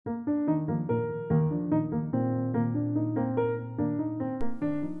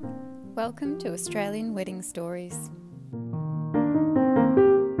Welcome to Australian Wedding Stories.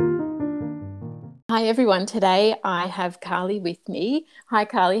 Hi everyone, today I have Carly with me. Hi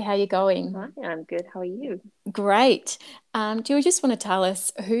Carly, how are you going? Hi, I'm good. How are you? Great. Do you just want to tell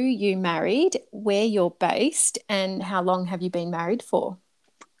us who you married, where you're based, and how long have you been married for?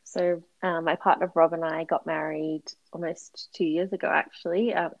 My partner Rob and I got married almost 2 years ago, actually.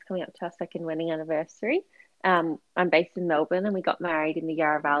 It's coming up to our second wedding anniversary. I'm based in Melbourne and we got married in the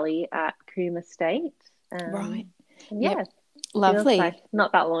Yarra Valley at Coombe Estate. Right. And yeah, Yep. feels like Lovely.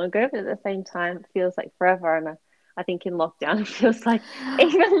 not that long ago, but at the same time, it feels like forever. And I think in lockdown, it feels like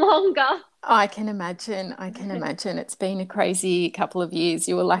even longer. I can imagine. I can imagine. It's been a crazy couple of years.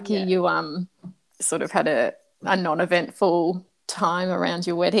 You were lucky Yeah. you sort of had a non-eventful time around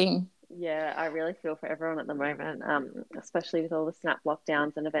your wedding. Yeah, I really feel for everyone at the moment, especially with all the snap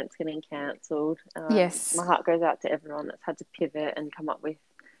lockdowns and events getting cancelled. Yes. My heart goes out to everyone that's had to pivot and come up with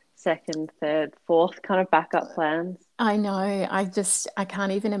second, third, fourth kind of backup plans. I know. I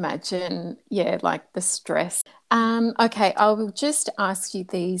can't even imagine, yeah, like the stress. Okay, I will just ask you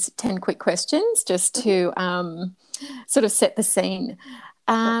these 10 quick questions just Mhm. to sort of set the scene.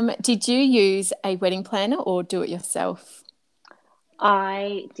 Sure. Did you use a wedding planner or do it yourself?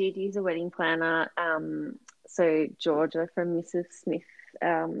 I did use a wedding planner. So Georgia from Mrs. Smith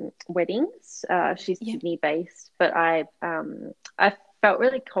Weddings. She's Yeah. Sydney based, but I felt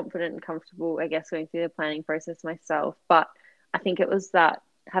really confident and comfortable, I guess, going through the planning process myself. But I think it was that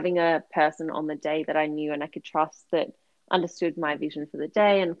having a person on the day that I knew and I could trust that understood my vision for the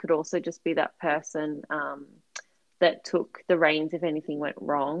day and could also just be that person that took the reins if anything went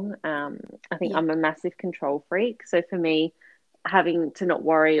wrong. I think Yeah. I'm a massive control freak, so for me having to not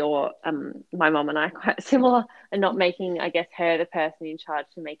worry or my mom and I are quite similar and not making, I guess, her the person in charge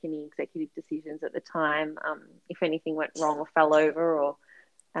to make any executive decisions at the time. If anything went wrong or fell over or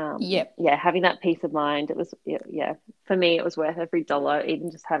Yep. yeah, having that peace of mind, it was, yeah, for me, it was worth every dollar,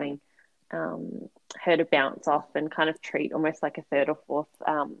 even just having um, her to bounce off and kind of treat almost like a third or fourth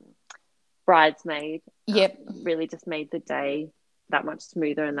bridesmaid, Yep. really just made the day that much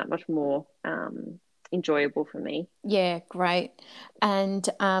smoother and that much more enjoyable for me. Yeah, great. And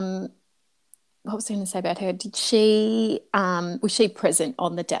what was I going to say about her? Did she was she present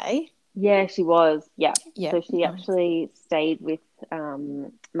on the day? Yeah, she was. Yeah. So Yep. she Nice. actually stayed with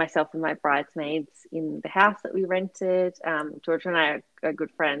myself and my bridesmaids in the house that we rented. Georgia and I are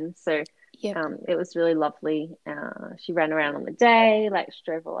good friends. So Yep. it was really lovely. She ran around on the day, like she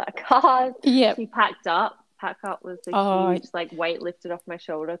drove all our cars. Yep. She packed up. Pack up was a Oh, huge like weight lifted off my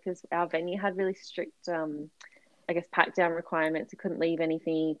shoulder because our venue had really strict I guess pack down requirements. You couldn't leave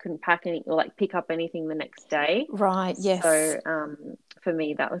anything, you couldn't pack any or like pick up anything the next day. right. Yes. So for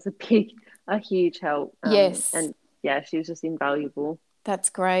me, that was a huge help. Yes. And yeah, she was just invaluable.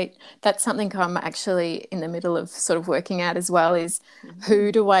 That's great. That's something I'm actually in the middle of sort of working out as well is who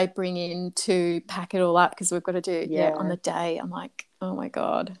Mhm. do I bring in to pack it all up? Because we've got to do, yeah, on Yeah. the day. I'm like, oh my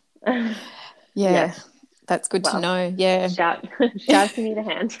God. Yeah. Yeah, that's good to Well, know. Yeah. shout if you need a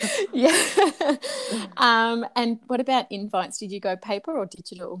hand. Yeah. And what about invites? Did you go paper or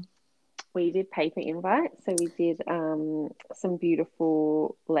digital? We did paper invites, so we did some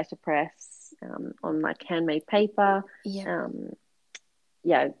beautiful letterpress on like handmade paper. Yeah. Um,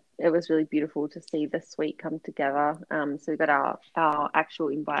 yeah, it was really beautiful to see the suite come together. So we got our actual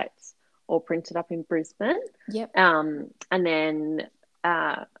invites all printed up in Brisbane. Yep. And then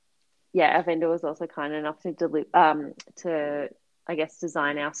yeah, our vendor was also kind enough to deliver to I guess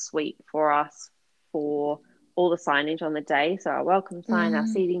design our suite for us for all the signage on the day. So our welcome sign, our Mm,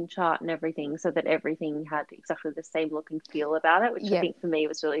 seating chart, and everything, so that everything had exactly the same look and feel about it, which I yep. think for me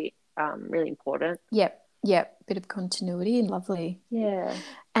was really really important. Yep. Yep. Bit of continuity and lovely. Yeah.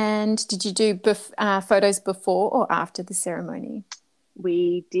 And did you do photos before or after the ceremony?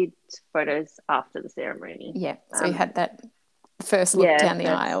 We did photos after the ceremony. Yeah. So you Um, had that first look yeah, down the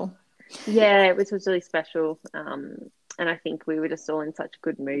first, aisle. yeah, which was really special. And I think we were just all in such a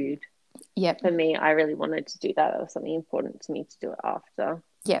good mood. Yep. For me, I really wanted to do that. It was something important to me to do it after,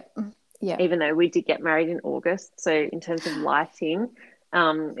 Yep. Yep. even though we did get married in August. So in terms of lighting,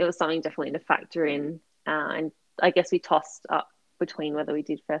 it was something definitely to factor in. And I guess we tossed up between whether we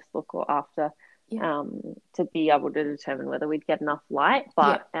did first look or after Yep. to be able to determine whether we'd get enough light.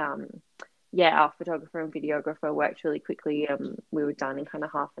 But Yep. yeah, our photographer and videographer worked really quickly. We were done in kind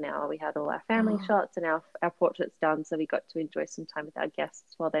of half an hour. We had all our family Oh, shots and our portraits done, so we got to enjoy some time with our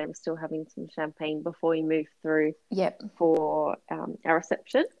guests while they were still having some champagne before we moved through yep. for our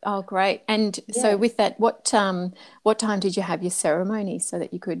reception. Oh, great. And so Yeah, with that, what time did you have your ceremony so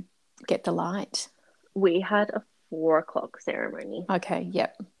that you could get the light? we had a 4 o'clock ceremony. Okay,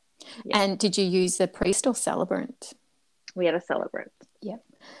 yep. Yeah. And did you use the priest or celebrant? We had a celebrant. Yep.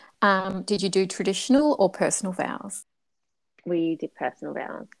 Did you do traditional or personal vows? We did personal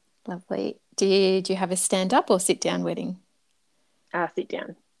vows. Lovely. Did you have a stand up or sit down wedding? Sit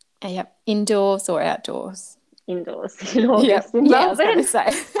down. Yep. Indoors or outdoors? Indoors in Yep. August in Yeah, I was going Melbourne. to say.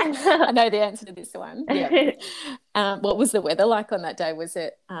 I know the answer to this one. Yep. What was the weather like on that day? Was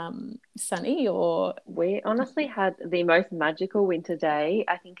it sunny or? We honestly had the most magical winter day.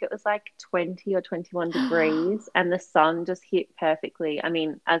 I think it was like 20 or 21 degrees, and the sun just hit perfectly. I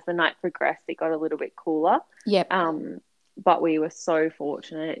mean, as the night progressed, it got a little bit cooler. Yep. But we were so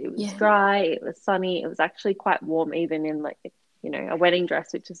fortunate. It was dry, it was sunny, it was actually quite warm, even in like, a wedding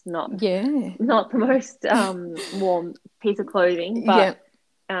dress, which is not the most warm piece of clothing. But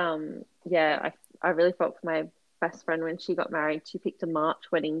I really felt for my best friend when she got married. She picked a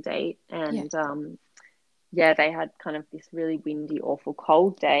March wedding date, and they had kind of this really windy, awful,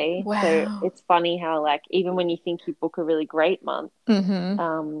 cold day. Wow. So it's funny how, like, even when you think you book a really great month,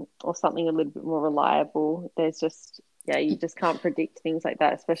 or something a little bit more reliable, there's just you just can't predict things like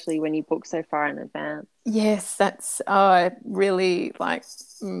that, especially when you book so far in advance. Yes, that's really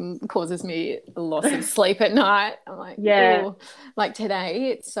causes me a loss of sleep at night. I'm like, ooh. Like today,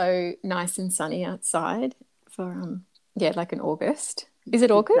 it's so nice and sunny outside for like in August. Is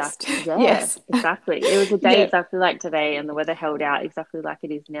it August? Exactly. Yeah, yes, exactly. It was a day exactly like today, and the weather held out exactly like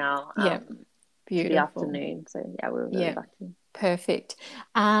it is now. Beautiful. The afternoon. So we were really lucky. Perfect.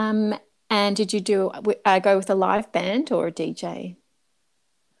 And did you go with a live band or a DJ?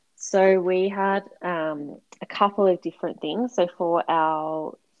 So we had a couple of different things. So for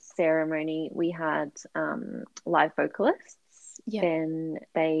our ceremony, we had live vocalists. Yep. Then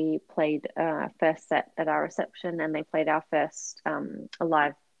they played first set at our reception, and they played our first a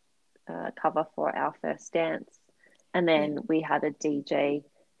live cover for our first dance. And then we had a DJ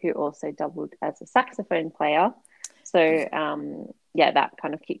who also doubled as a saxophone player. So that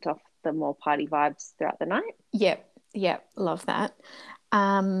kind of kicked off the more party vibes throughout the night. Yep, love that.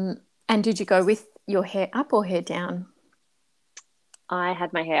 And did you go with your hair up or hair down? I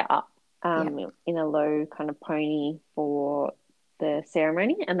had my hair up in a low kind of pony for the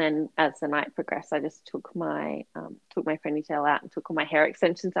ceremony, and then as the night progressed, I just took my ponytail out and took all my hair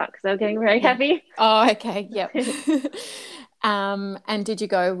extensions out because they were getting very heavy. Oh, okay, yep. And did you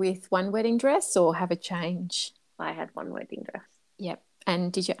go with one wedding dress or have a change? I had one wedding dress. Yep.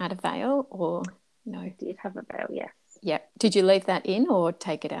 And did you add a veil or no? I did have a veil, yes. Yep. Did you leave that in or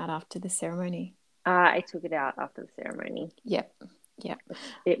take it out after the ceremony? I took it out after the ceremony. Yep.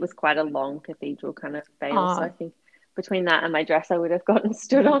 It was quite a long cathedral kind of veil, so I think between that and my dress, I would have gotten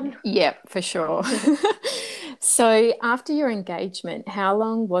stood on. Yep, for sure. So after your engagement, how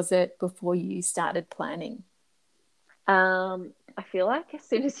long was it before you started planning? I feel like as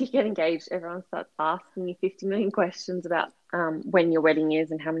soon as you get engaged, everyone starts asking you 50 million questions about when your wedding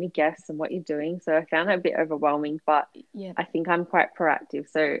is and how many guests and what you're doing. So I found it a bit overwhelming, but I think I'm quite proactive.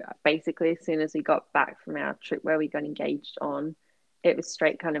 So basically, as soon as we got back from our trip where we got engaged on, it was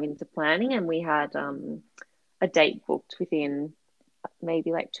straight kind of into planning, and we had a date booked within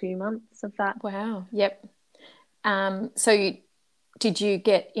maybe like 2 months of that. Wow. Yep. So did you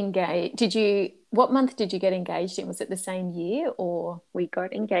get engaged? What month did you get engaged in? Was it the same year or? We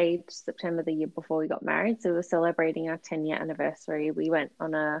got engaged September the year before we got married. So we were celebrating our 10-year anniversary. We went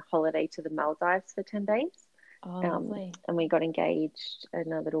on a holiday to the Maldives for 10 days. Oh, lovely. And we got engaged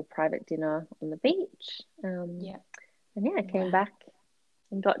in a little private dinner on the beach. And I came back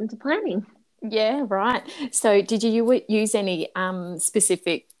and got into planning. Yeah, right. So did you use any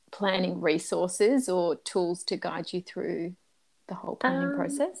specific planning resources or tools to guide you through the whole planning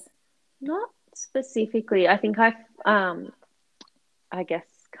process? Not specifically. I think I guess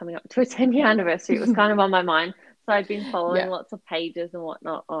coming up to a 10-year anniversary, it was kind of on my mind. So I'd been following lots of pages and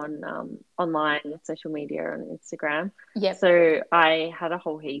whatnot on online, social media and Instagram. Yep. So I had a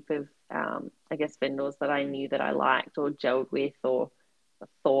whole heap of, vendors that I knew that I liked or gelled with or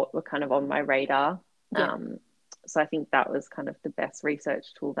thought were kind of on my radar. Yep. So I think that was kind of the best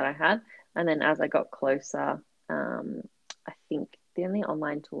research tool that I had. And then as I got closer, I think the only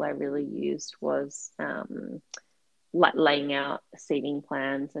online tool I really used was like laying out seating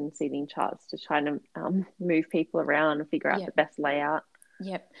plans and seating charts to try to move people around and figure out the best layout.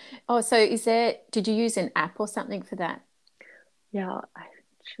 Yep. Oh, so did you use an app or something for that? Yeah, I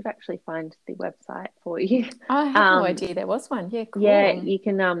should actually find the website for you. I had no idea there was one. Yeah, cool. Yeah, you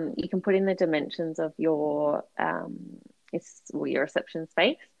can put in the dimensions of your your reception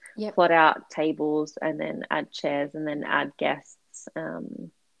space. Yep. Plot out tables and then add chairs and then add guests.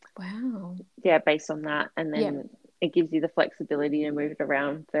 Wow. Yeah, based on that, and then it gives you the flexibility to move it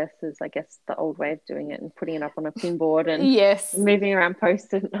around versus, I guess, the old way of doing it and putting it up on a pinboard and Yes. moving around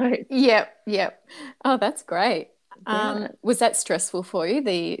post-it notes. Yep. Oh, that's great. Yeah. Was that stressful for you,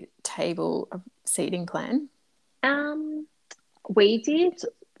 the table seating plan? We did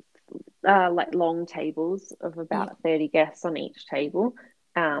like long tables of about 30 guests on each table.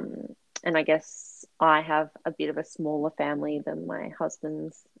 And I guess I have a bit of a smaller family than my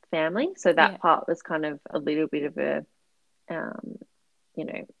husband's family. So that part was kind of a little bit of a, you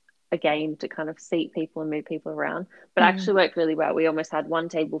know, a game to kind of seat people and move people around, but actually worked really well. We almost had one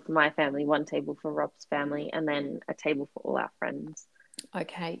table for my family, one table for Rob's family, and then a table for all our friends.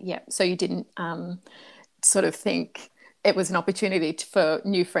 Okay, yeah. So you didn't sort of think it was an opportunity for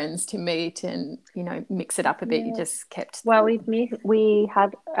new friends to meet and, you know, mix it up a bit. You just kept... Well, we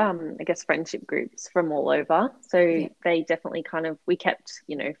had, I guess, friendship groups from all over. So they definitely we kept,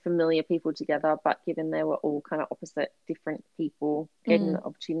 you know, familiar people together, but given they were all kind of opposite, different people, getting the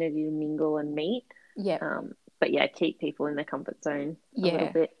opportunity to mingle and meet. Yeah. But yeah, keep people in their comfort zone a little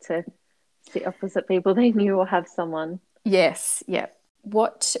bit to sit opposite people they knew or have someone. Yes, yeah.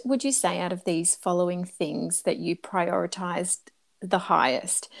 What would you say out of these following things that you prioritized the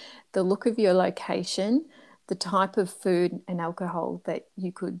highest? The look of your location, the type of food and alcohol that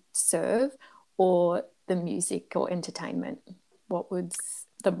you could serve, or the music or entertainment? What was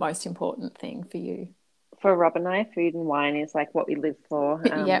the most important thing for you? For Rob and I, food and wine is like what we live for.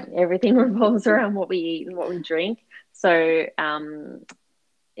 Everything revolves around what we eat and what we drink. So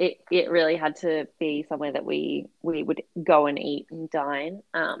it really had to be somewhere that we would go and eat and dine.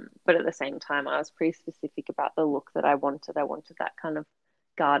 But at the same time, I was pretty specific about the look that I wanted. I wanted that kind of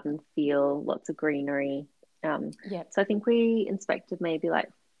garden feel, lots of greenery. So I think we inspected maybe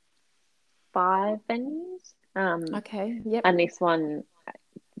like 5 venues. Okay. Yep. And this one,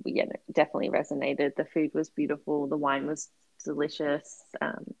 definitely resonated. The food was beautiful. The wine was delicious.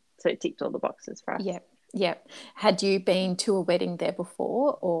 So it ticked all the boxes for us. Yeah. Had you been to a wedding there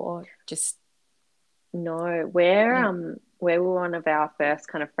before or just... No, we were one of our first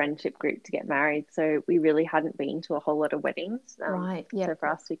kind of friendship group to get married. So we really hadn't been to a whole lot of weddings. Right. Yeah. So for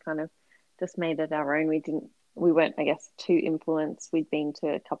us, we kind of just made it our own. We weren't, I guess, too influenced. We'd been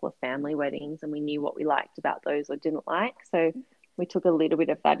to a couple of family weddings and we knew what we liked about those or didn't like. So we took a little bit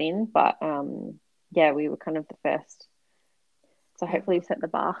of that in, but we were kind of the first. So hopefully we set the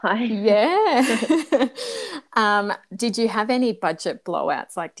bar high. Yeah. Did you have any budget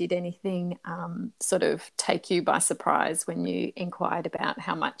blowouts? Like, did anything sort of take you by surprise when you inquired about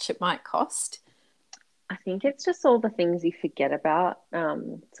how much it might cost? I think it's just all the things you forget about.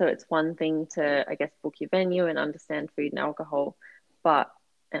 So it's one thing to, I guess, book your venue and understand food and alcohol, but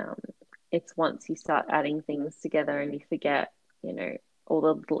it's once you start adding things together and you forget, you know, all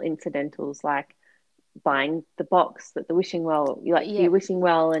the little incidentals like buying the box that the wishing well, your wishing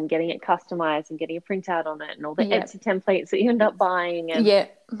well and getting it customized and getting a printout on it and all the Etsy templates that you end up buying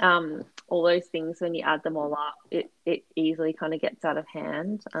and all those things. When you add them all up, it easily kind of gets out of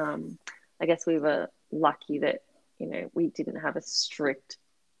hand. I guess we were lucky that, you know, we didn't have a strict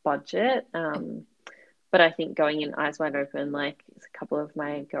budget. But I think going in eyes wide open, like a couple of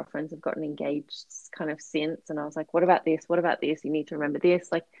my girlfriends have gotten engaged kind of since. And I was like, what about this? What about this? You need to remember this.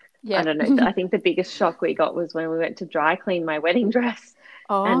 Like, I don't know. I think the biggest shock we got was when we went to dry clean my wedding dress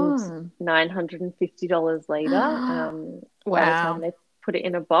and $950 later. By the time they put it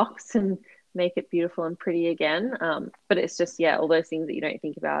in a box and make it beautiful and pretty again. But it's just, all those things that you don't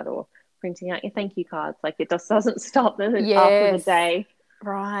think about, or printing out your thank you cards. Like it just doesn't stop after the day.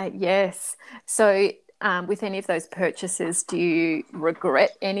 Right. Yes. So with any of those purchases, do you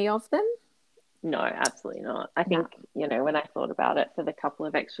regret any of them? No, absolutely not. I think, you know, when I thought about it, for the couple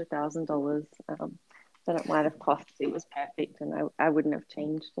of extra $1,000 that it might have cost, it was perfect and I wouldn't have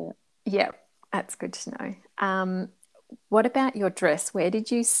changed it. Yeah, that's good to know. What about your dress? Where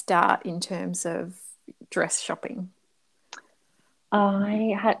did you start in terms of dress shopping?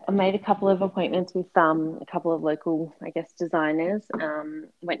 I made a couple of appointments with a couple of local, I guess, designers.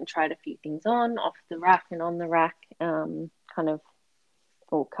 Went and tried a few things on, off the rack and on the rack, kind of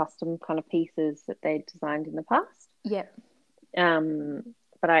or custom kind of pieces that they'd designed in the past. Yeah.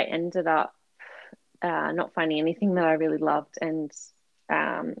 But I ended up not finding anything that I really loved. And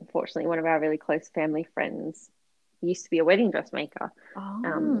fortunately, one of our really close family friends used to be a wedding dressmaker.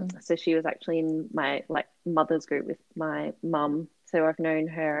 So she was actually in my mother's group with my mum. So I've known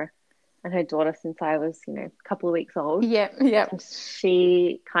her and her daughter since I was, you know, a couple of weeks old. Yeah. And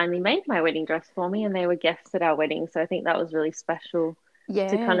she kindly made my wedding dress for me and they were guests at our wedding. So I think that was really special to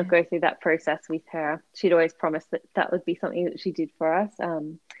kind of go through that process with her. She'd always promised that would be something that she did for us.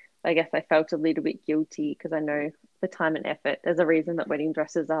 I guess I felt a little bit guilty because I know the time and effort. There's a reason that wedding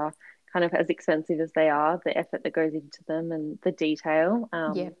dresses are kind of as expensive as they are, the effort that goes into them and the detail.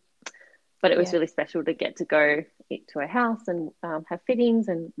 But it was really special to get to go to her house and have fittings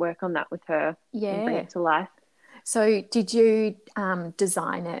and work on that with her and bring it to life. So did you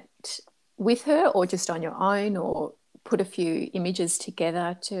design it with her or just on your own, or put a few images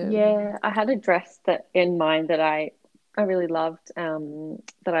together to... Yeah, I had a dress that in mind that I really loved,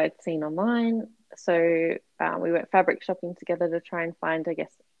 that I'd seen online. So we went fabric shopping together to try and find, I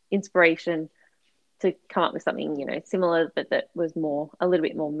guess, inspiration to come up with something, you know, similar, but that was a little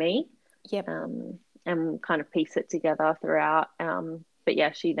bit more me. Yep. And kind of piece it together throughout. But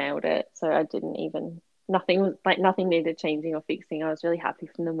yeah, she nailed it. So I didn't even, nothing needed changing or fixing. I was really happy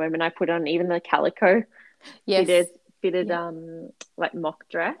from the moment I put on even the calico fitted like mock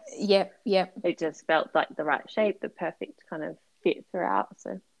dress. Yep. It just felt like the right shape, the perfect kind of fit throughout.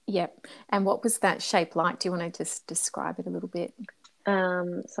 So yep. And what was that shape like? Do you want to just describe it a little bit?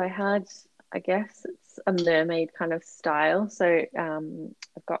 So I had, I guess it's a mermaid kind of style. So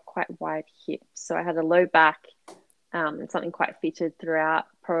I've got quite wide hips. So I had a low back and something quite fitted throughout,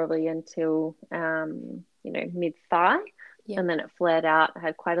 probably until, mid thigh. Yep. And then it flared out. I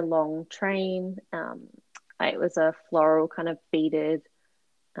had quite a long train. It was a floral kind of beaded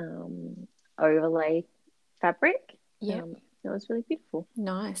overlay fabric. Yeah. It was really beautiful.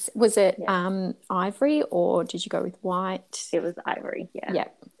 Nice. Was it ivory, or did you go with white? It was ivory, yeah. Yeah.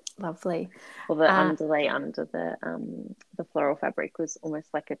 Lovely. Well, the underlay under the floral fabric was almost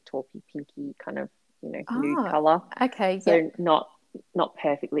like a taupey pinky kind of, nude colour. Okay. So not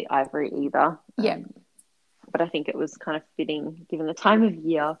perfectly ivory either. Yeah. But I think it was kind of fitting given the time of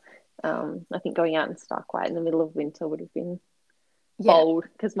year. I think going out in stark white in the middle of winter would have been bold,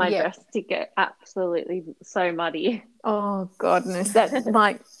 because my dress did get absolutely so muddy. Oh goodness, that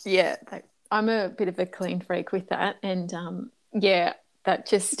I'm a bit of a clean freak with that, and that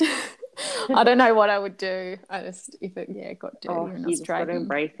just I don't know what I would do. I just, if it got dirty in Australia, just got to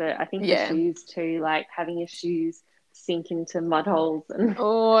embrace it. I think the shoes too, like having your shoes sink into mud holes and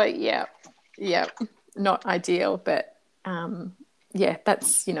not ideal, but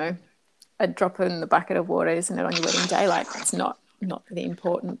that's a drop in the bucket of water, isn't it, on your wedding day? Like, it's not the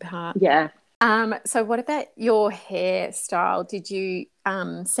important part. Yeah. So what about your hairstyle? Did you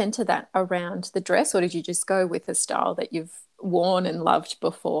center that around the dress, or did you just go with a style that you've worn and loved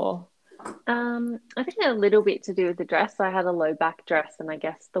before? I think a little bit to do with the dress. I had a low back dress, and I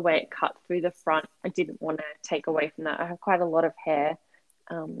guess the way it cut through the front, I didn't want to take away from that. I have quite a lot of hair,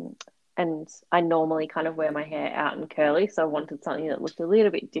 and I normally kind of wear my hair out and curly, so I wanted something that looked a little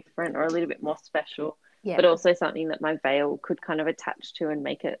bit different or a little bit more special. Yeah. But also something that my veil could kind of attach to and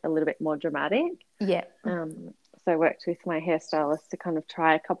make it a little bit more dramatic. Yeah. So I worked with my hairstylist to kind of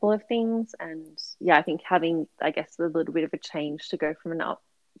try a couple of things. And I think having, I guess, a little bit of a change to go from an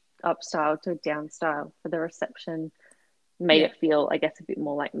up style to a down style for the reception made it feel, I guess, a bit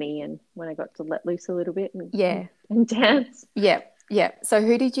more like me. And when I got to let loose a little bit and dance. Yeah. Yeah. So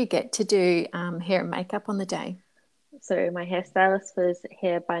who did you get to do hair and makeup on the day? So my hairstylist was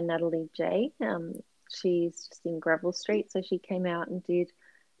Hair by Natalie J. She's just in Greville Street, so she came out and did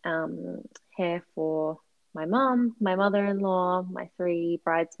hair for my mum, my mother-in-law, my 3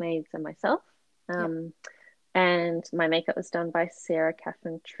 bridesmaids, and myself. And my makeup was done by Sarah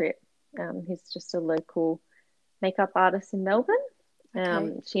Catherine Tripp, who's just a local makeup artist in Melbourne.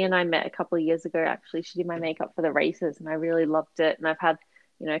 She and I met a couple of years ago. Actually, she did my makeup for the races, and I really loved it. And I've had,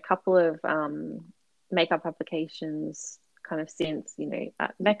 a couple of makeup applications kind of since,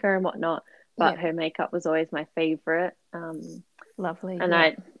 at Mecca and whatnot. But her makeup was always my favorite. Lovely. And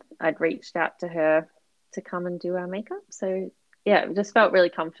I'd reached out to her to come and do our makeup. So it just felt really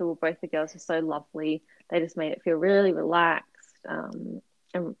comfortable. Both the girls were so lovely. They just made it feel really relaxed. And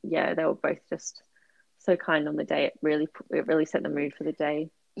they were both just so kind on the day. It really set the mood for the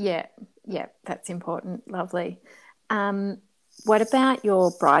day. Yeah, that's important. Lovely. What about your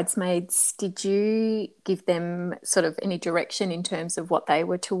bridesmaids? Did you give them sort of any direction in terms of what they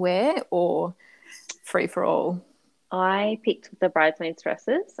were to wear, or free for all? I picked the bridesmaids'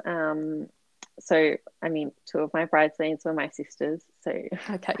 dresses. So, 2 of my bridesmaids were my sisters. So,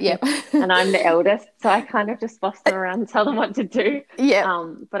 okay, yeah. And I'm the eldest, so I kind of just boss them around and tell them what to do. Yeah.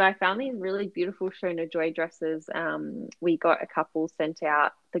 But I found these really beautiful Shona Joy dresses. We got a couple sent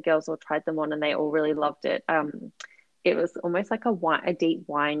out. The girls all tried them on, and they all really loved it. It was almost like a deep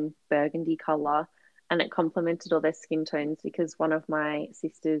wine burgundy color, and it complemented all their skin tones, because one of my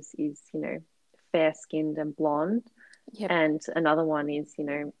sisters is, fair skinned and blonde. Yep. And another one is,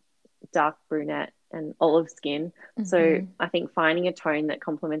 dark brunette and olive skin. So I think finding a tone that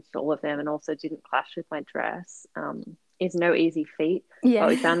complemented all of them and also didn't clash with my dress is no easy feat. Yeah. But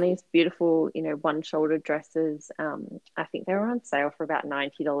we found these beautiful, one-shouldered dresses. I think they were on sale for about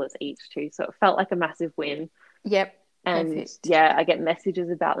 $90 each too. So it felt like a massive win. Yep. And Perfect. yeah, I get messages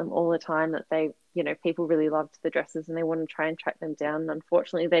about them all the time that they, people really loved the dresses and they want to try and track them down. And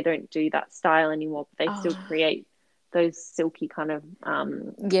unfortunately, they don't do that style anymore, but they still create those silky kind of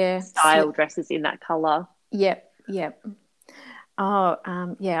style dresses in that color. Yep. Oh,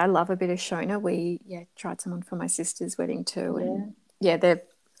 I love a bit of Shona. We tried some on for my sister's wedding too, and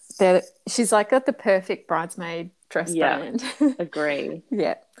they're she's like got the perfect bridesmaid dress brand. Agree.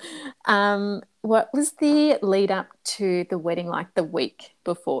 Yeah. What was the lead up to the wedding like the week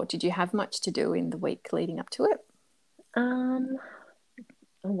before? Did you have much to do in the week leading up to it? Oh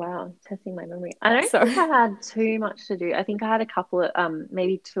wow, testing my memory. I don't think I had too much to do. I think I had a couple of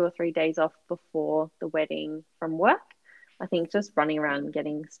maybe 2 or 3 days off before the wedding from work. I think just running around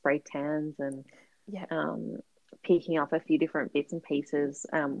getting spray tans and picking up a few different bits and pieces.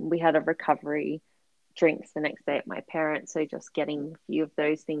 We had a recovery drinks the next day at my parents', so just getting a few of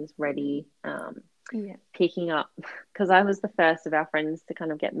those things ready, picking up, because I was the first of our friends to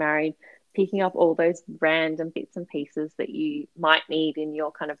kind of get married, picking up all those random bits and pieces that you might need in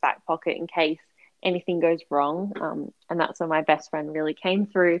your kind of back pocket in case anything goes wrong, and that's where my best friend really came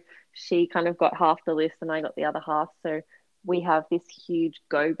through. She kind of got half the list and I got the other half, so we have this huge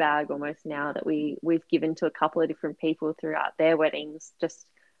go bag almost now that we've given to a couple of different people throughout their weddings. Just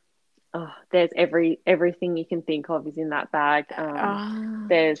there's everything you can think of is in that bag.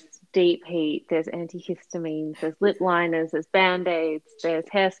 There's deep heat, there's antihistamines, there's lip liners, there's band-aids, there's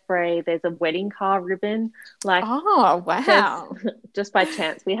hairspray, there's a wedding car ribbon. Like, oh wow! Just by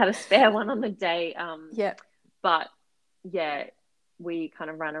chance, we had a spare one on the day. But yeah, we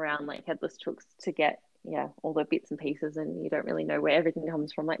kind of ran around like headless chooks to get all the bits and pieces, and you don't really know where everything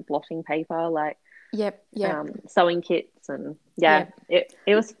comes from, like blotting paper, like sewing kits, and it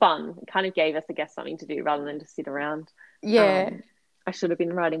was fun. It kind of gave us, I guess, something to do rather than just sit around. I should have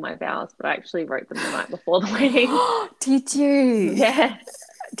been writing my vows, but I actually wrote them the night before the wedding. Did you? Yeah.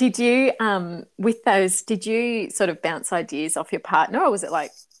 Did you with those, did you sort of bounce ideas off your partner, or was it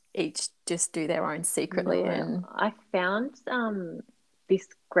like each just do their own secretly? And I found this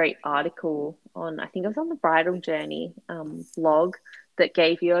great article on, I think it was on the Bridal Journey blog, that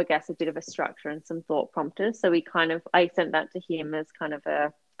gave you, I guess, a bit of a structure and some thought prompters. So I sent that to him as kind of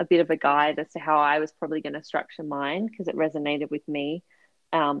a bit of a guide as to how I was probably going to structure mine, because it resonated with me.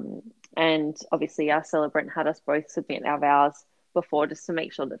 And obviously our celebrant had us both submit our vows before, just to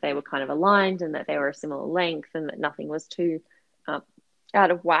make sure that they were kind of aligned and that they were a similar length and that nothing was too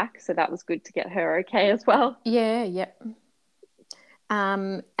out of whack. So that was good to get her okay as well. Yeah.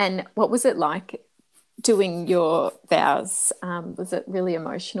 And what was it like doing your vows? Was it really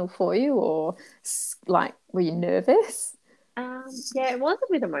emotional for you, or like were you nervous? Yeah, it was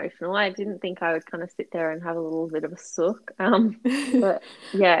a bit emotional. I didn't think I would kind of sit there and have a little bit of a sook. But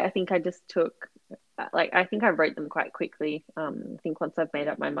yeah, I think I just took, I think I wrote them quite quickly. I think once I've made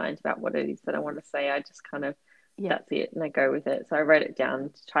up my mind about what it is that I want to say, I just kind of, that's it, and I go with it. So I wrote it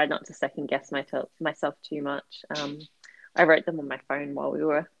down to try not to second guess myself too much. I wrote them on my phone while we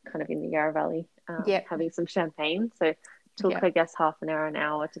were kind of in the Yarra Valley having some champagne. So it took, I guess, half an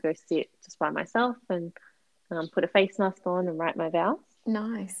hour to go sit just by myself and put a face mask on and write my vows.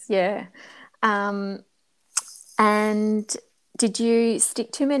 Nice, yeah. And did you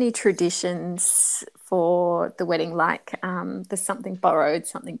stick to many traditions for the wedding, like the something borrowed,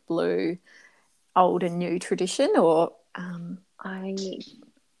 something blue, old and new tradition, or? I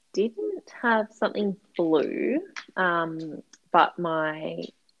didn't have something blue, but my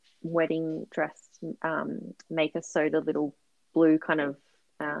wedding dress maker sewed a little blue kind of,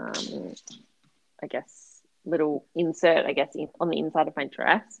 I guess, little insert, I guess, on the inside of my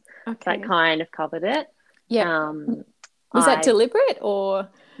dress. Okay. That kind of covered it. Yeah. Was that deliberate, or?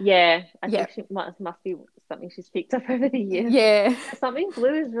 Yeah, I think she must be something she's picked up over the years. Yeah. Something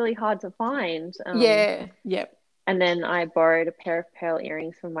blue is really hard to find. Yep. And then I borrowed a pair of pearl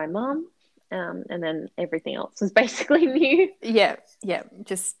earrings from my mum, and then everything else was basically new. Yeah,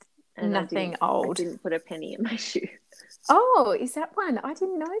 just nothing old. I didn't put a penny in my shoe. Oh, is that one? I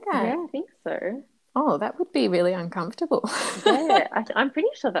didn't know that. Yeah, I think so. Oh, that would be really uncomfortable. Yeah, I'm pretty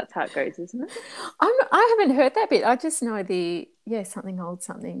sure that's how it goes, isn't it? I haven't heard that bit. I just know something old,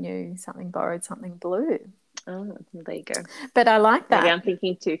 something new, something borrowed, something blue. Oh, there you go. But I like that. Maybe I'm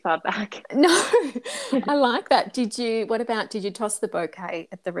thinking too far back. No, I like that. Did you toss the bouquet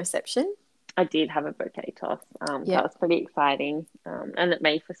at the reception? I did have a bouquet toss. Yeah. That was pretty exciting. And it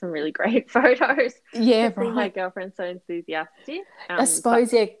made for some really great photos Yeah, to see my right. girlfriend so enthusiastic. I But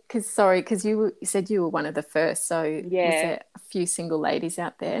suppose, yeah, because you said you were one of the first. So was yeah, there a few single ladies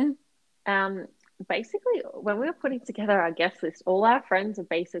out there? um, basically, when we were putting together our guest list, all our friends are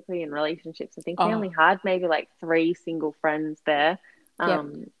basically in relationships. I think we only Oh, had maybe like three single friends there. yep.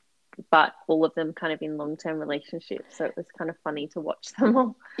 Um, but all of them kind of in long-term relationships. So it was kind of funny to watch them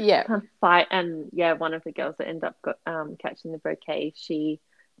all Yeah. kind of fight. And yeah, one of the girls that ended up catching the bouquet,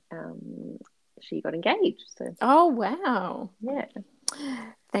 um, she got engaged. So Oh, wow. yeah,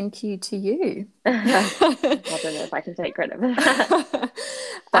 Thank you to you. I don't know if I can take credit for that,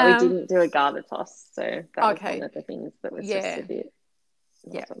 but we Um, didn't do a garter toss, so that was one okay. of the things that was just a Yeah. bit. I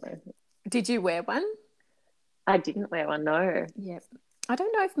Yeah. don't know. Did you wear one? I didn't wear one. No, Yep. I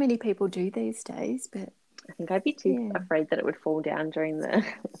don't know if many people do these days, but I think I'd be too yeah. afraid that it would fall down during the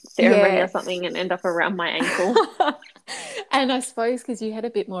ceremony or Yeah. something and end up around my ankle. And I suppose because you had a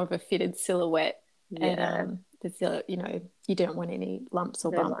bit more of a fitted silhouette and Yeah, you don't want any lumps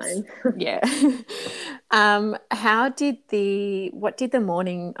or no bumps. lines. Yeah. What did the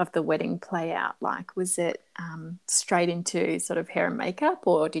morning of the wedding play out like? Was it straight into sort of hair and makeup,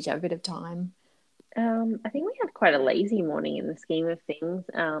 or did you have a bit of time? I think we had quite a lazy morning in the scheme of things.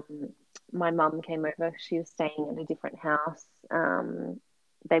 My mum came over. She was staying in a different house.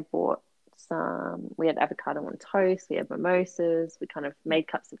 They bought we had avocado on toast, we had mimosas, we kind of made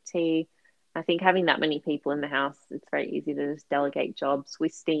cups of tea. I think having that many people in the house, it's very easy to just delegate jobs. We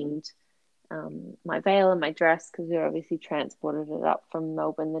steamed my veil and my dress because we obviously transported it up from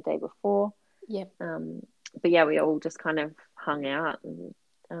Melbourne the day before. Yep. But yeah, we all just kind of hung out and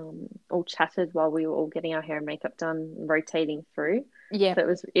all chatted while we were all getting our hair and makeup done, rotating through. So Yep.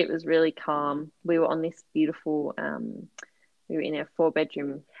 it was really calm. We were on this beautiful we were in a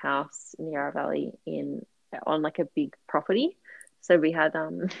 4-bedroom house in the Yarra Valley on like a big property. So we had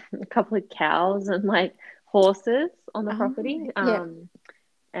a couple of cows and like horses on the Oh, property. yep.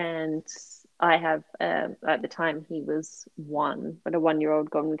 And I have at the time he was one, but a 1-year-old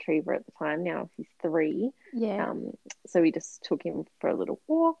golden retriever at the time. Now he's 3. Yeah. So we just took him for a little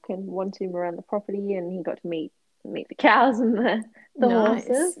walk and wanted him around the property, and he got to meet the cows and the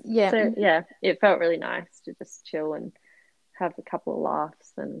horses. Nice. Yep. So yeah, it felt really nice to just chill and have a couple of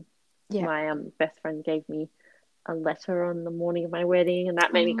laughs. And Yep. my best friend gave me a letter on the morning of my wedding, and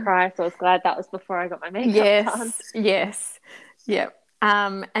that made me Oh, cry. So I was glad that was before I got my makeup done. yes. Yes. Yep.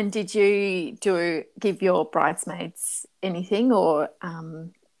 And did you give your bridesmaids anything, or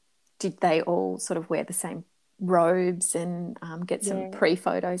did they all sort of wear the same robes and get some Yeah,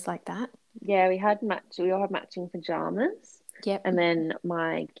 pre-photos like that? yeah, we all had matching pajamas. Yep. And then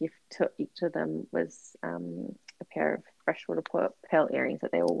my gift to each of them was a pair of freshwater pearl earrings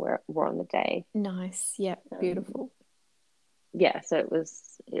that they all wore on the day. Nice. Yep. Um, Beautiful. yeah, so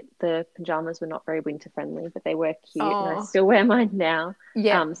the pajamas were not very winter friendly, but they were cute, and I Oh, still wear mine now.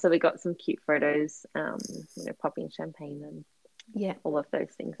 yep. So we got some cute photos, popping champagne and Yep. all of those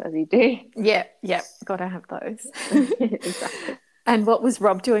things as you do. Yep. Yep. Gotta have those. Exactly. And what was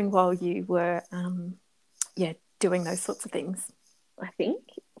Rob doing while you were, doing those sorts of things? I think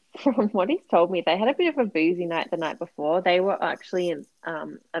from what he's told me, they had a bit of a boozy night the night before. They were actually at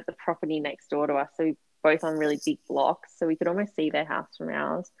the property next door to us, so we both on really big blocks, so we could almost see their house from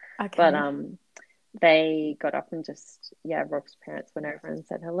ours. But Okay. they got up and Rob's parents went over and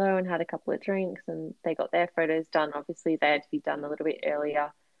said hello and had a couple of drinks, and they got their photos done. Obviously, they had to be done a little bit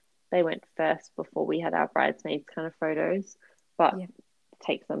earlier. They went first before we had our bridesmaids kind of photos, but Yep.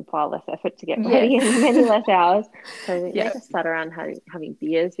 takes them far less effort to get Yeah. ready and many less hours. So they Yeah. just sat around having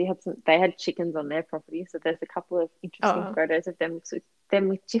beers. They had chickens on their property, so there's a couple of interesting Oh. photos of them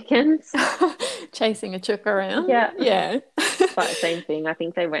with chickens. Chasing a chook around. Yeah, Yeah. but same thing. I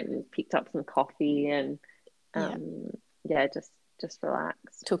think they went and picked up some coffee and Yeah. just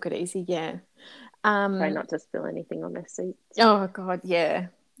relaxed. Took it easy. Yeah. Try not to spill anything on their seats. Oh God, yeah.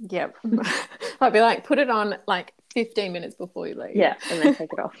 Yep. I'd be like, put it on like 15 minutes before you leave. Yeah, and then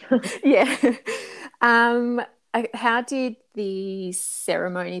take it off. Yeah. Um, how did the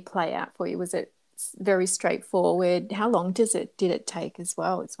ceremony play out for you? Was it very straightforward? How long did it take as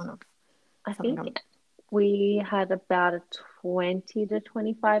well? It's one of I something think we had about a 20 to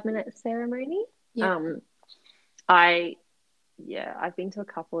 25-minute ceremony. yeah. I've been to a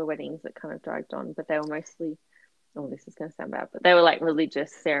couple of weddings that kind of dragged on, but they were mostly, oh, this is going to sound bad, but they were like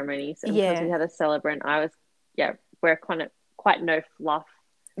religious ceremonies. And because we Yeah. had a celebrant, we're kind of quite no fluff.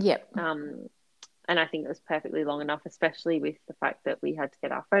 Yep. And I think it was perfectly long enough, especially with the fact that we had to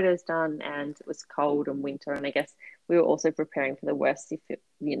get our photos done and it was cold and winter. And I guess we were also preparing for the worst if it,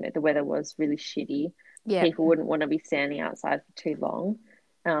 the weather was really shitty. Yeah. People wouldn't want to be standing outside for too long.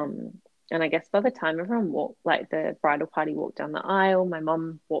 And I guess by the time everyone walked, like the bridal party walked down the aisle, my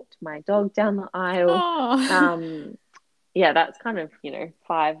mum walked my dog down the aisle. Oh. Yeah, that's kind of,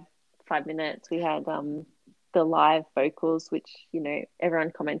 5 minutes. We had the live vocals, which,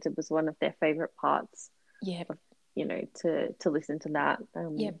 everyone commented was one of their favorite parts. Yeah. To listen to that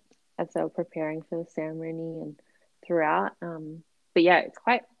as they were preparing for the ceremony and throughout. But yeah,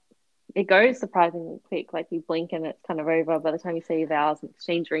 it goes surprisingly quick. Like you blink and it's kind of over. By the time you say your vows and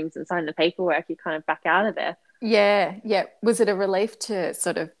exchange rings and sign the paperwork, you're kind of back out of there. Yeah, yeah. Was it a relief to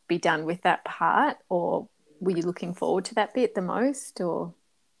sort of be done with that part, or were you looking forward to that bit the most? Or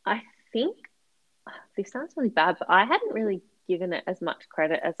I think this sounds really bad, but I hadn't really given it as much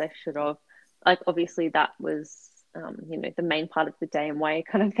credit as I should have. Like obviously that was the main part of the day and why you're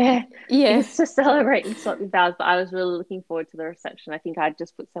kind of there is to celebrate and swap your vows. But I was really looking forward to the reception. I think I'd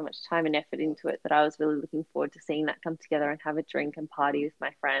just put so much time and effort into it that I was really looking forward to seeing that come together and have a drink and party with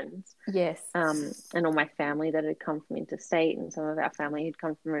my friends. Yes. And all my family that had come from interstate and some of our family had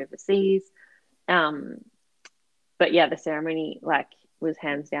come from overseas. But yeah, the ceremony was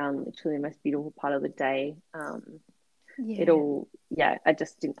hands down literally the most beautiful part of the day. I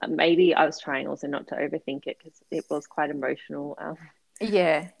just didn't, maybe I was trying also not to overthink it because it was quite emotional.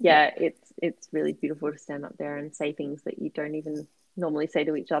 It's really beautiful to stand up there and say things that you don't even normally say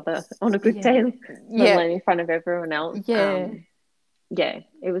to each other on a good day, let alone in front of everyone else. It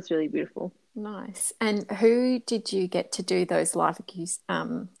was really beautiful. Nice. And who did you get to do those live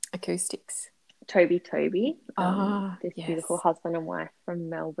acoustics? Toby, this beautiful husband and wife from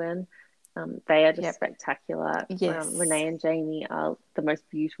Melbourne. They are just spectacular. Renee and Jamie are the most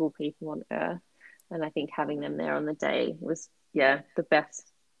beautiful people on earth, and I think having them there on the day was the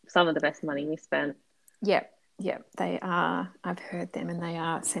best. Some of the best money we spent. They are. I've heard them, and they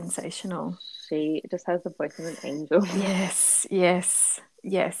are sensational. She just has the voice of an angel. Yes.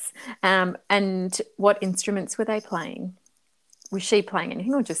 And what instruments were they playing? Was she playing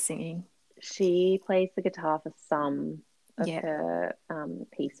anything or just singing? She plays the guitar for some of her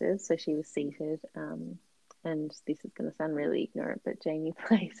pieces, so she was seated, and this is going to sound really ignorant, but Jamie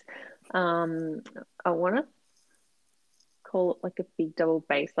plays I want to call it like a big double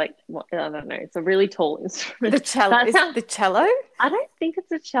bass, I don't know, it's a really tall instrument. The cello. Is it the cello? I don't think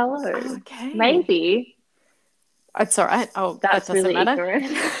it's a cello. Okay, maybe it's all right. That's that really matter.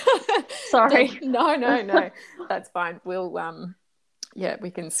 Ignorant. Sorry. No, that's fine. We'll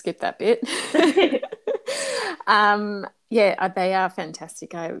we can skip that bit. They are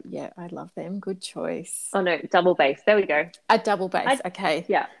fantastic. I love them. Good choice. Oh no, double bass. There we go. A double bass. Okay.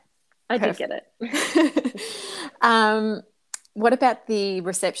 Yeah, I did get it. What about the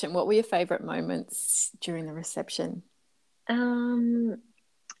reception? What were your favourite moments during the reception? To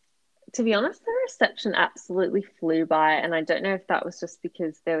be honest, the reception absolutely flew by, and I don't know if that was just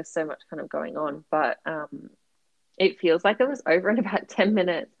because there was so much kind of going on, but it feels like it was over in about 10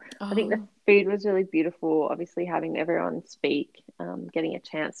 minutes. I think the food was really beautiful. Obviously, having everyone speak, getting a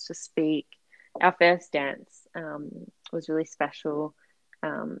chance to speak. Our first dance was really special.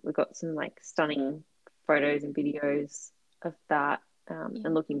 We got some stunning photos and videos of that.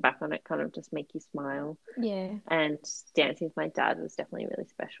 And looking back on it kind of just make you smile. Yeah. And dancing with my dad was definitely really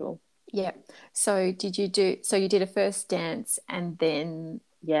special. Yeah. So you did a first dance and then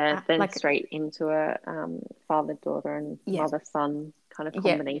straight into a father-daughter and mother-son kind of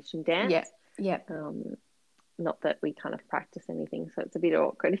combination dance. Not that we kind of practice anything, so it's a bit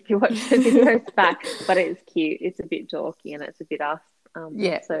awkward if you watch the videos back, but it's cute. It's a bit dorky and it's a bit us.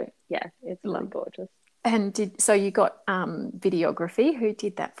 So it's really gorgeous. And you got videography? Who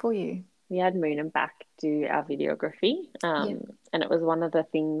did that for you? We had Moon and Back do our videography, and it was one of the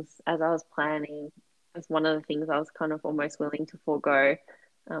things as I was planning. It was one of the things I was kind of almost willing to forego.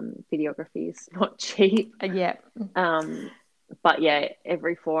 Videography is not cheap. But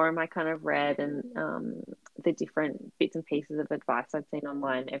every forum I kind of read and the different bits and pieces of advice I'd seen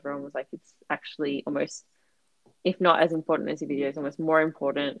online, everyone was like, it's actually almost, if not as important as your video, it's almost more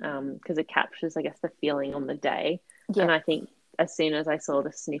important because it captures, I guess, the feeling on the day. And I think as soon as I saw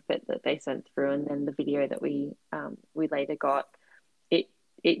the snippet that they sent through and then the video that we later got,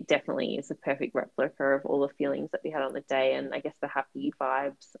 it definitely is a perfect replica of all the feelings that we had on the day and I guess the happy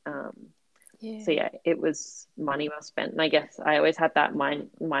vibes. So it was money well spent. And I guess I always had that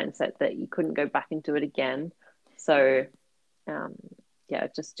mindset that you couldn't go back and do it again. So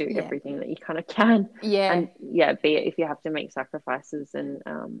just do everything that you kind of can. And be it if you have to make sacrifices and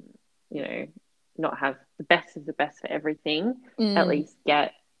not have the best of the best for everything, at Mm. least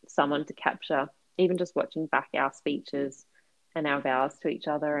get someone to capture, even just watching back our speeches and our vows to each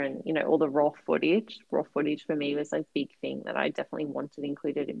other, and all the raw footage. Raw footage for me was a big thing that I definitely wanted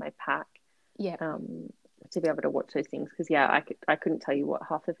included in my pack. Yeah. To be able to watch those things, because I couldn't tell you what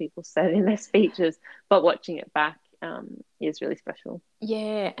half the people said in their speeches, but watching it back is really special.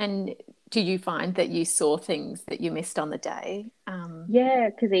 Yeah. And do you find that you saw things that you missed on the day? Yeah,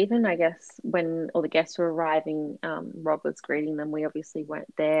 because even I guess when all the guests were arriving, Rob was greeting them. We obviously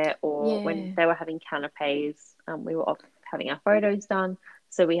weren't there, or when Yeah. they were having canapes, we were off having our photos done.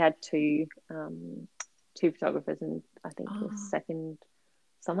 So we had two photographers, and I think the Oh, second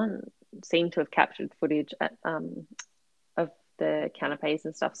someone seemed to have captured footage of the canapes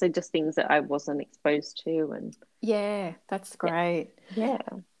and stuff. So just things that I wasn't exposed to, and yeah, that's yeah, great. yeah.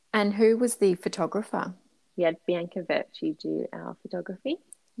 And who was the photographer? We had Bianca Verci do our photography.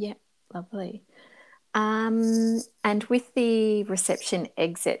 Yeah, lovely. And with the reception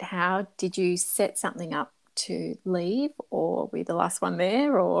exit, how did you set something up to leave, or were you the last one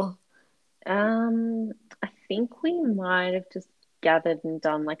there, or? I think we might have just gathered and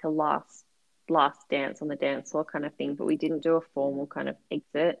done like a last dance on the dance floor kind of thing, but we didn't do a formal kind of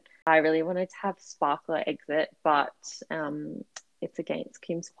exit. I really wanted to have sparkler exit, but it's against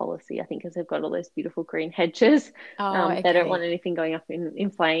Kim's policy, I think, because they've got all those beautiful green hedges. Oh, They don't want okay. anything going up in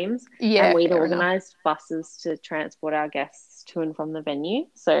flames. And Yeah, we'd fair enough. organised buses to transport our guests to and from the venue.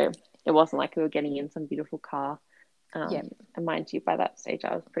 So it wasn't like we were getting in some beautiful car. Yeah. And mind you, by that stage,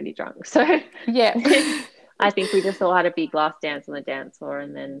 I was pretty drunk. So Yeah. I think we just all had a big last dance on the dance floor,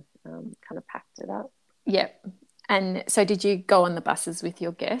 and then kind of packed it up. Yeah. And so did you go on the buses with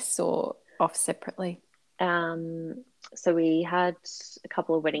your guests or off separately? So we had a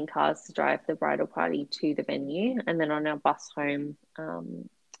couple of wedding cars to drive the bridal party to the venue, and then on our bus home, I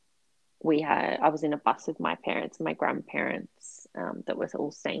was in a bus with my parents and my grandparents, that was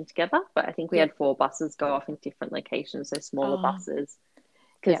all staying together. But I think we Yeah. had 4 buses go off in different locations, so smaller Oh, buses, yeah.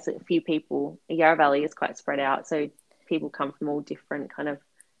 because a few people, Yarra Valley is quite spread out, so people come from all different kind of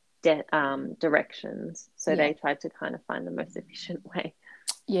directions. So Yeah. they tried to kind of find the most efficient way.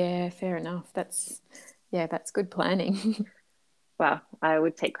 Yeah, fair enough. That's good planning. Well, I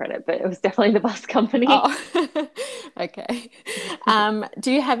would take credit, but it was definitely the bus company. Oh, okay.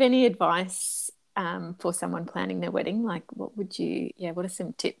 Do you have any advice for someone planning their wedding? Like, what are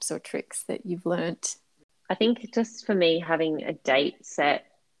some tips or tricks that you've learnt? I think just for me, having a date set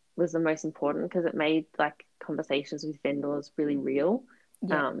was the most important, because it made like conversations with vendors really real.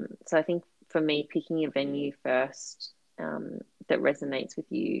 Yeah, So I think for me, picking a venue first, that resonates with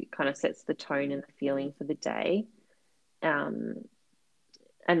you kind of sets the tone and the feeling for the day. Um,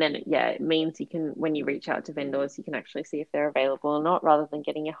 and then, yeah, it means you can, when you reach out to vendors, you can actually see if they're available or not, rather than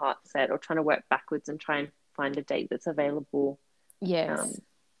getting your heart set or trying to work backwards and try and find a date that's available, um, yes,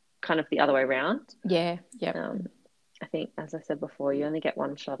 kind of the other way around. yeah, yep, Um, I think, as I said before, you only get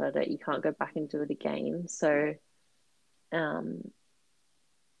one shot at it. You can't go back and do it again. So, um,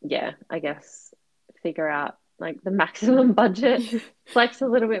 yeah, I guess figure out like the maximum budget, flex a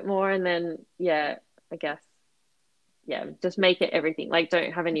little bit more, and then, yeah, I guess, yeah, just make it everything. Like,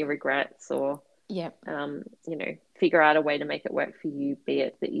 don't have any regrets, or, yep, figure out a way to make it work for you, be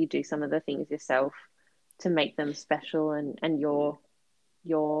it that you do some of the things yourself to make them special, and your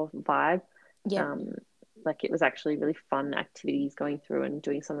vibe. yep, Um, like, it was actually really fun activities going through and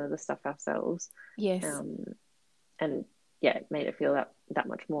doing some of the stuff ourselves. yes. Um, and yeah, it made it feel that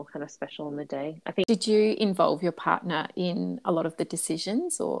much more kind of special on the day, I think. Did you involve your partner in a lot of the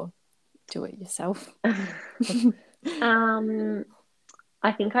decisions or do it yourself? um,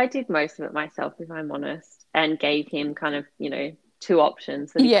 I think I did most of it myself, if I'm honest, and gave him kind of, 2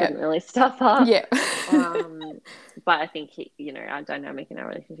 options that he Yeah, couldn't really stuff up. yeah, But I think our dynamic in our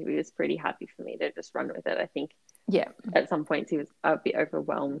relationship, he was pretty happy for me to just run with it. I think yeah, at some points he was a bit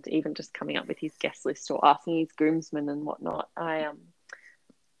overwhelmed, even just coming up with his guest list or asking his groomsmen and whatnot. I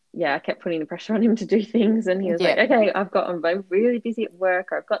kept putting the pressure on him to do things, and he was like, yeah, okay, I'm really busy at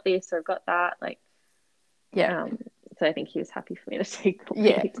work, or I've got this, or I've got that. Like, yeah. um, so I think he was happy for me to take the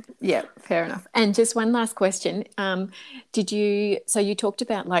Yeah, lead. yeah, fair enough. And just one last question. So you talked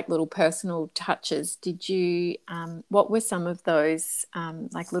about like little personal touches. What were some of those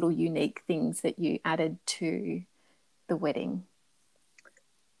like little unique things that you added to the wedding?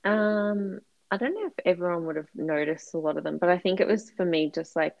 I don't know if everyone would have noticed a lot of them, but I think it was, for me,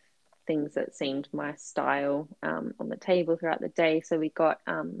 just like things that seemed my style, on the table throughout the day. So we got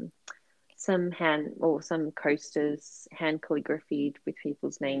some coasters hand calligraphied with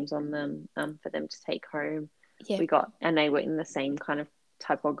people's names on them, for them to take home. Yeah, And they were in the same kind of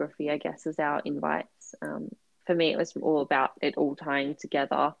typography, I guess, as our invites. For me, it was all about it all tying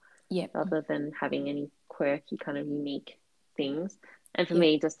together, rather than having any quirky kind of unique things. And for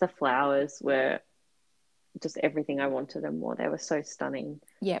me, just the flowers were just everything I wanted and more. They were so stunning.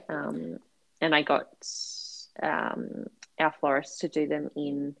 And I got our florist to do them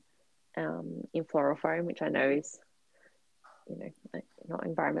in floral foam, which I know is, you know, like, not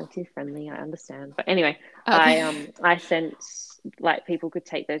environmentally friendly, I understand, but anyway, I sent, like, people could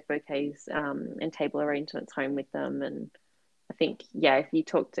take those bouquets and table arrangements home with them. And I think, if you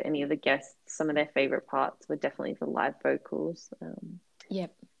talk to any of the guests, some of their favorite parts were definitely the live vocals.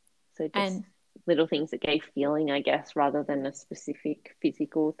 So just little things that gave feeling, I guess, rather than a specific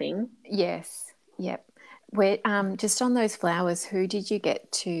physical thing. Where just on those flowers, who did you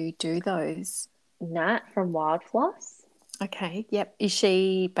get to do those? Nat from Wild Floss. Okay, Is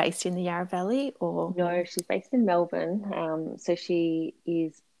she based in the Yarra Valley or? No, she's based in Melbourne. So she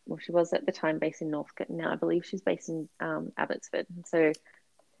is, well, she was at the time based in Northcote. Now I believe she's based in Abbotsford. So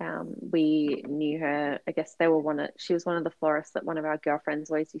we knew her. I guess she was one of the florists that one of our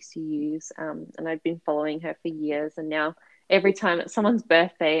girlfriends always used to use. And I'd been following her for years. And now every time it's someone's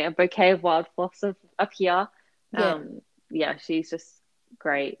birthday, a bouquet of wild floss appear. She's just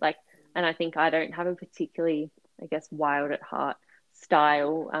great. Like, and I think I don't have a particularly, I guess, wild at heart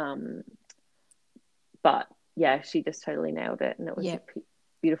style. But she just totally nailed it. And it was a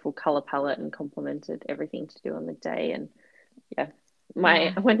beautiful color palette and complemented everything to do on the day. And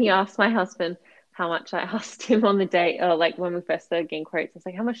when he asked my husband how much, I asked him on the day, or like when we first started getting quotes, I was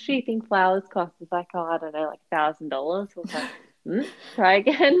like, how much do you think flowers cost? He's like, oh, I don't know, like $1,000. I was like, try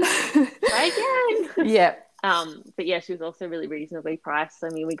again. But she was also really reasonably priced. I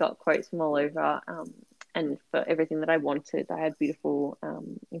mean, we got quotes from all over. And for everything that I wanted, I had beautiful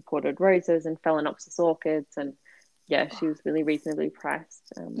imported roses and Phalaenopsis orchids. And she was really reasonably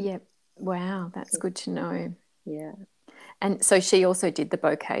priced. Wow, that's good to know. Yeah. And so she also did the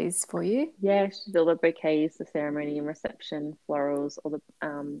bouquets for you? Yeah, she did all the bouquets, the ceremony and reception, florals, all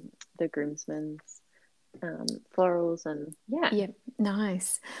the groomsmen's florals, and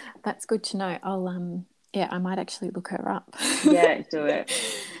nice. That's good to know. I'll I might actually look her up. Do it.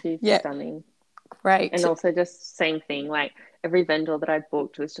 She's stunning. Great. And also just same thing, like every vendor that I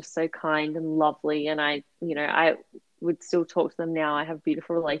booked was just so kind and lovely, and I would still talk to them now. I have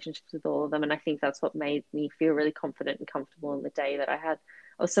beautiful relationships with all of them, and I think that's what made me feel really confident and comfortable on the day that I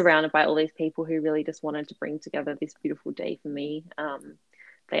was surrounded by all these people who really just wanted to bring together this beautiful day for me.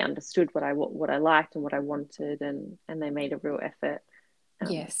 They understood what I liked and what I wanted, and they made a real effort.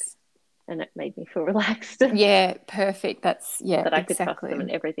 And it made me feel relaxed. Yeah, perfect. That's that I could trust them and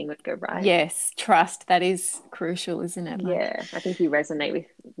everything would go right. Yes, trust. That is crucial, isn't it? I think you resonate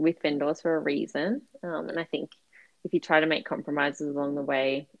with vendors for a reason, and I think if you try to make compromises along the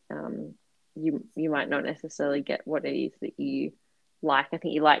way, you might not necessarily get what it is that you like. I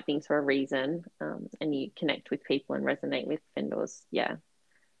think you like things for a reason, and you connect with people and resonate with vendors,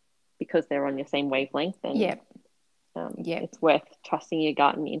 because they're on your same wavelength. And it's worth trusting your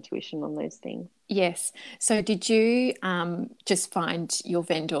gut and intuition on those things. Yes. So did you just find your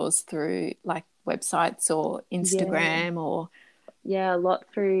vendors through like websites or Instagram or? Yeah, a lot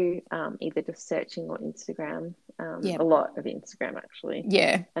through either just searching or Instagram. A lot of Instagram, actually.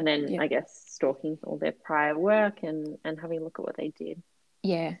 Yeah. And then I guess stalking all their prior work and having a look at what they did.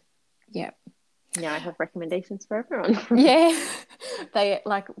 Yeah. Now I have recommendations for everyone. They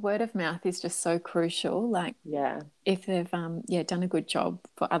like word of mouth is just so crucial. Like if they've done a good job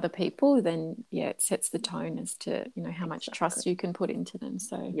for other people, then it sets the tone as to how much trust you can put into them.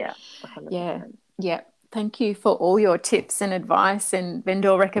 So 100%. Thank you for all your tips and advice and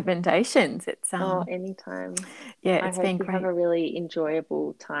vendor recommendations. It's anytime. It's been great. I hope you have a really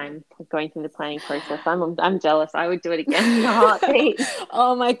enjoyable time going through the planning process. I'm jealous. I would do it again in a heartbeat.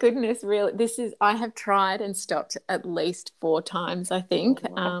 Oh my goodness, really. I have tried and stopped at least 4 times, I think.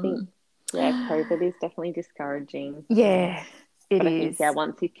 COVID is definitely discouraging. Yeah. But I think,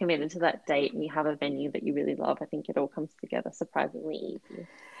 once you've committed to that date and you have a venue that you really love, I think it all comes together surprisingly easy.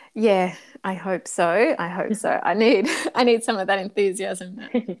 Yeah, I hope so. I need some of that enthusiasm.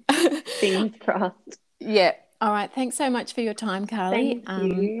 Fingers crossed. Yeah. All right. Thanks so much for your time, Carly.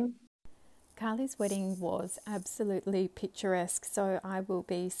 Thank you. Carly's wedding was absolutely picturesque, so I will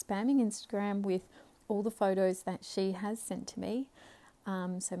be spamming Instagram with all the photos that she has sent to me.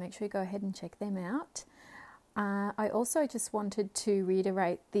 So make sure you go ahead and check them out. I also just wanted to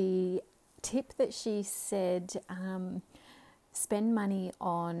reiterate the tip that she said, spend money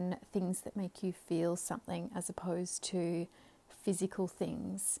on things that make you feel something as opposed to physical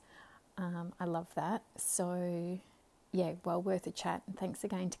things. I love that. So yeah, well worth a chat. And thanks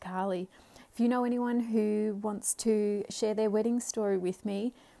again to Carly. If you know anyone who wants to share their wedding story with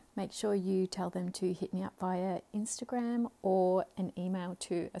me, make sure you tell them to hit me up via Instagram or an email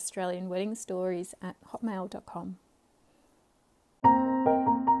to australianweddingstories@hotmail.com.